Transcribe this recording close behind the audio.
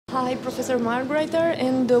Hi, Professor Margreiter,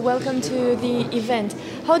 and welcome to the event.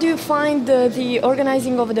 How do you find the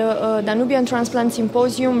organizing of the Danubian Transplant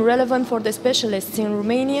Symposium relevant for the specialists in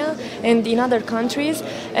Romania and in other countries?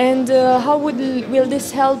 And how will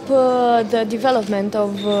this help the development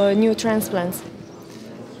of new transplants?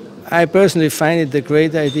 I personally find it a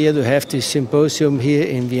great idea to have this symposium here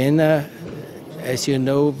in Vienna. As you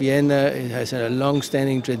know, Vienna has a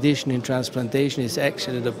long-standing tradition in transplantation. It's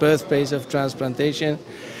actually the birthplace of transplantation.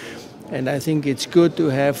 And I think it's good to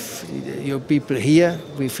have your people here.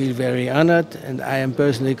 We feel very honored, and I am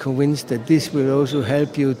personally convinced that this will also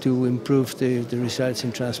help you to improve the results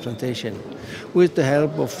in transplantation with the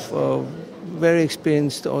help of very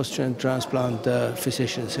experienced Austrian transplant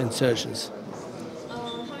physicians and surgeons.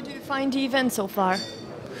 How do you find the event so far?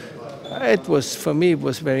 For me, it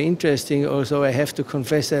was very interesting. Also, I have to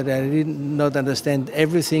confess that I did not understand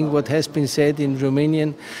everything what has been said in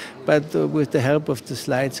Romanian, but with the help of the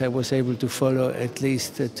slides, I was able to follow at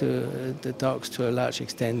least the talks to a large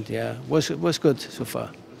extent. Yeah, it was good so far.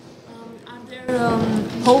 Are there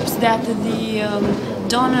hopes that the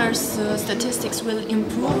donors' statistics will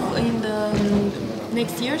improve in the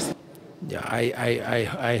next years? Yeah,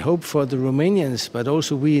 I hope for the Romanians, but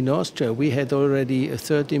also we in Austria. We had already a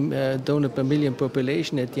 30 donor per million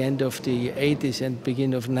population at the end of the 80s and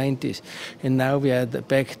beginning of 90s. And now we are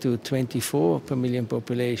back to 24 per million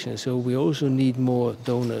population. So we also need more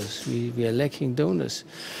donors. We are lacking donors.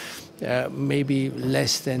 Maybe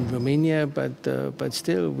less than Romania, but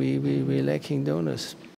still we're lacking donors.